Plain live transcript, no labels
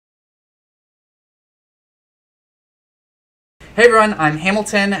Hey everyone, I'm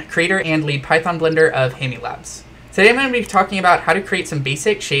Hamilton, creator and lead Python Blender of HAMY Labs. Today I'm going to be talking about how to create some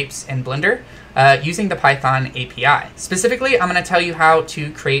basic shapes in Blender using the Python API. Specifically, I'm going to tell you how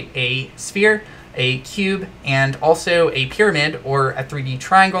to create a sphere, a cube, and also a pyramid or a 3D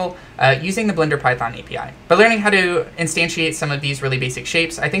triangle using the Blender Python API. By learning how to instantiate some of these really basic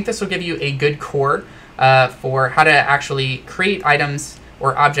shapes, I think this will give you a good core for how to actually create items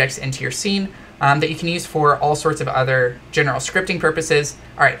or objects into your scene that you can use for all sorts of other general scripting purposes.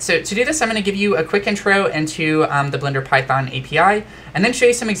 All right, so to do this, I'm going to give you a quick intro into the Blender Python API, and then show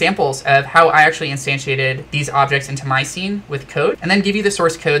you some examples of how I actually instantiated these objects into my scene with code, and then give you the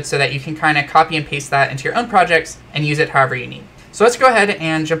source code so that you can kind of copy and paste that into your own projects and use it however you need. So let's go ahead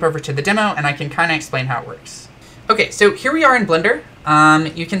and jump over to the demo, and I can kind of explain how it works. Okay, so here we are in Blender.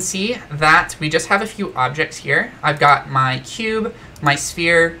 You can see that we just have a few objects here. I've got my cube, my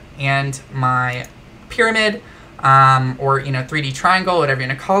sphere, and my pyramid, or 3D triangle, whatever you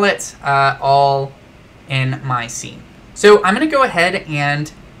want to call it, all in my scene. So I'm going to go ahead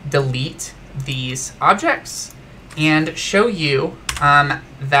and delete these objects and show you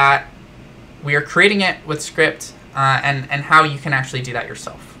that we are creating it with script and how you can actually do that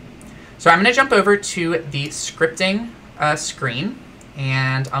yourself. So I'm going to jump over to the scripting screen,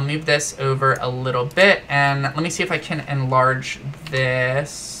 and I'll move this over a little bit, and let me see if I can enlarge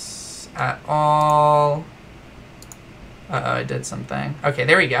this at all. Uh-oh, I did something. Okay,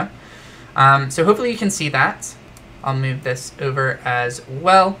 there we go. So hopefully you can see that. I'll move this over as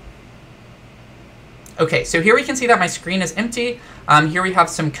well. Okay, so here we can see that my screen is empty. Here we have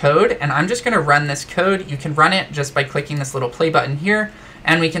some code, and I'm just going to run this code. You can run it just by clicking this little play button here,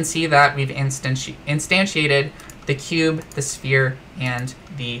 and we can see that we've instantiated the cube, the sphere, and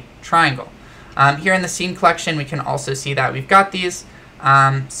the triangle. Here in the scene collection, we can also see that we've got these,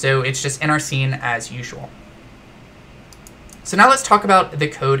 so it's just in our scene as usual. So now let's talk about the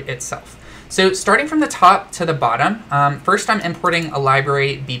code itself. So starting from the top to the bottom, first I'm importing a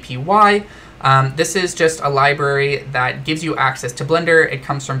library BPY. This is just a library that gives you access to Blender. It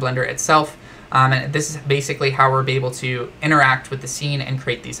comes from Blender itself. And this is basically how we're able to interact with the scene and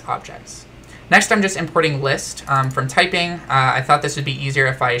create these objects. Next, I'm just importing list from typing. I thought this would be easier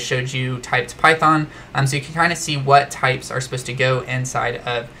if I showed you typed Python, so you can kind of see what types are supposed to go inside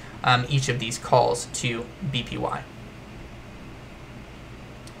of each of these calls to BPY.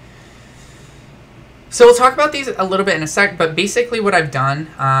 So we'll talk about these a little bit in a sec, but basically what I've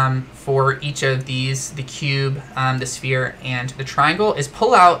done for each of these, the cube, the sphere, and the triangle, is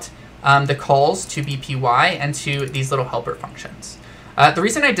pull out the calls to BPY and to these little helper functions. The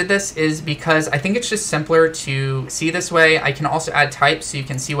reason I did this is because I think it's just simpler to see this way. I can also add types so you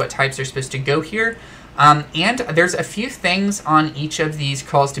can see what types are supposed to go here. And there's a few things on each of these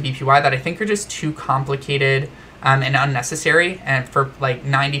calls to BPY that I think are just too complicated and unnecessary, and for like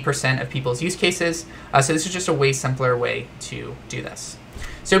 90% of people's use cases. So this is just a way simpler way to do this.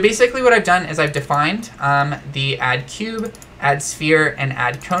 So basically what I've done is I've defined the add cube, add sphere, and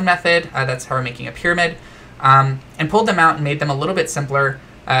add cone method. That's how we're making a pyramid. And pulled them out and made them a little bit simpler,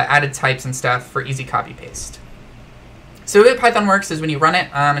 added types and stuff for easy copy paste. So the way Python works is when you run it,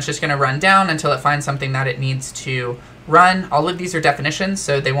 it's just going to run down until it finds something that it needs to run. All of these are definitions,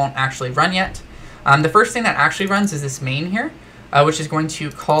 so they won't actually run yet. The first thing that actually runs is this main here, which is going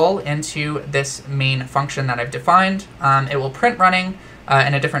to call into this main function that I've defined. It will print running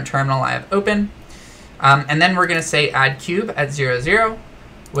in a different terminal I have open. And then we're going to say add cube at 0, 0,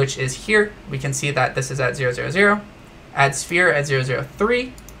 which is here. We can see that this is at 0, 0, 0. Add sphere at 0, 0,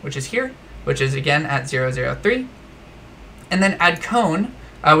 3, which is here, which is again at 0, 0, 3. And then add cone,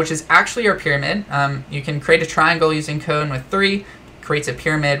 which is actually our pyramid. You can create a triangle using cone with 3, creates a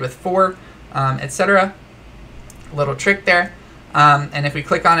pyramid with 4, etc. Little trick there. And if we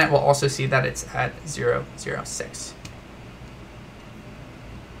click on it, we'll also see that it's at 0, 0, 6.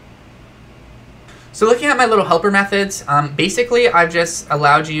 So looking at my little helper methods, basically I've just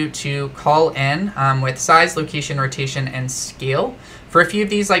allowed you to call in with size, location, rotation, and scale. For a few of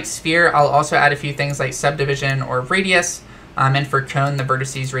these like sphere, I'll also add a few things like subdivision or radius. And for cone, the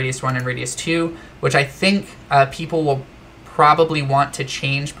vertices radius 1 and radius 2, which I think people will probably want to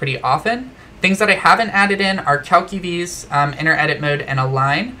change pretty often. Things that I haven't added in are calc-UVs, inner edit mode, and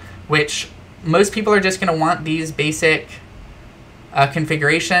align, which most people are just going to want these basic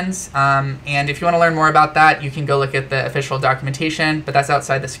configurations, and if you want to learn more about that, you can go look at the official documentation, but that's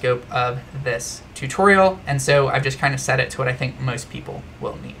outside the scope of this tutorial, and so I've just kind of set it to what I think most people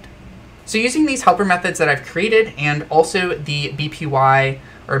will need. So using these helper methods that I've created, and also the BPY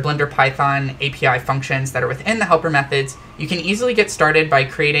or Blender Python API functions that are within the helper methods, you can easily get started by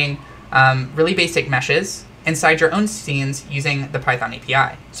creating really basic meshes inside your own scenes using the Python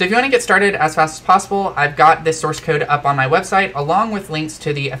API. So if you want to get started as fast as possible, I've got this source code up on my website along with links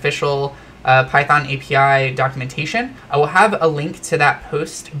to the official Python API documentation. I will have a link to that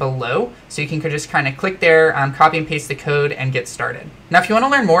post below, so you can just kind of click there, copy and paste the code, and get started. Now, if you want to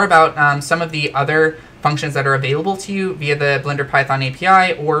learn more about some of the other functions that are available to you via the Blender Python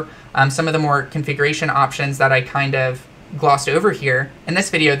API, or some of the more configuration options that I kind of glossed over here in this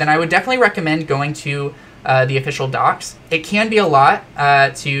video, then I would definitely recommend going to the official docs. It can be a lot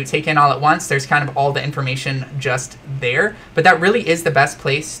to take in all at once. There's kind of all the information just there, but that really is the best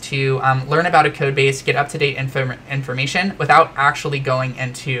place to learn about a code base, get up-to-date information without actually going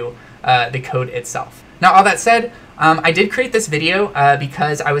into the code itself. Now, all that said, I did create this video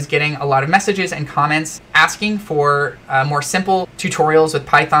because I was getting a lot of messages and comments asking for more simple tutorials with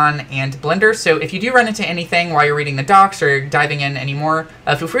Python and Blender. So if you do run into anything while you're reading the docs or diving in anymore,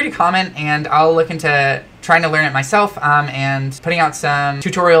 feel free to comment and I'll look into trying to learn it myself and putting out some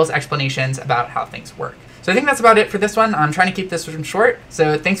tutorials, explanations about how things work. So I think that's about it for this one. I'm trying to keep this one short.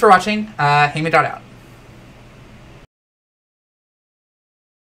 So thanks for watching. HAMY out.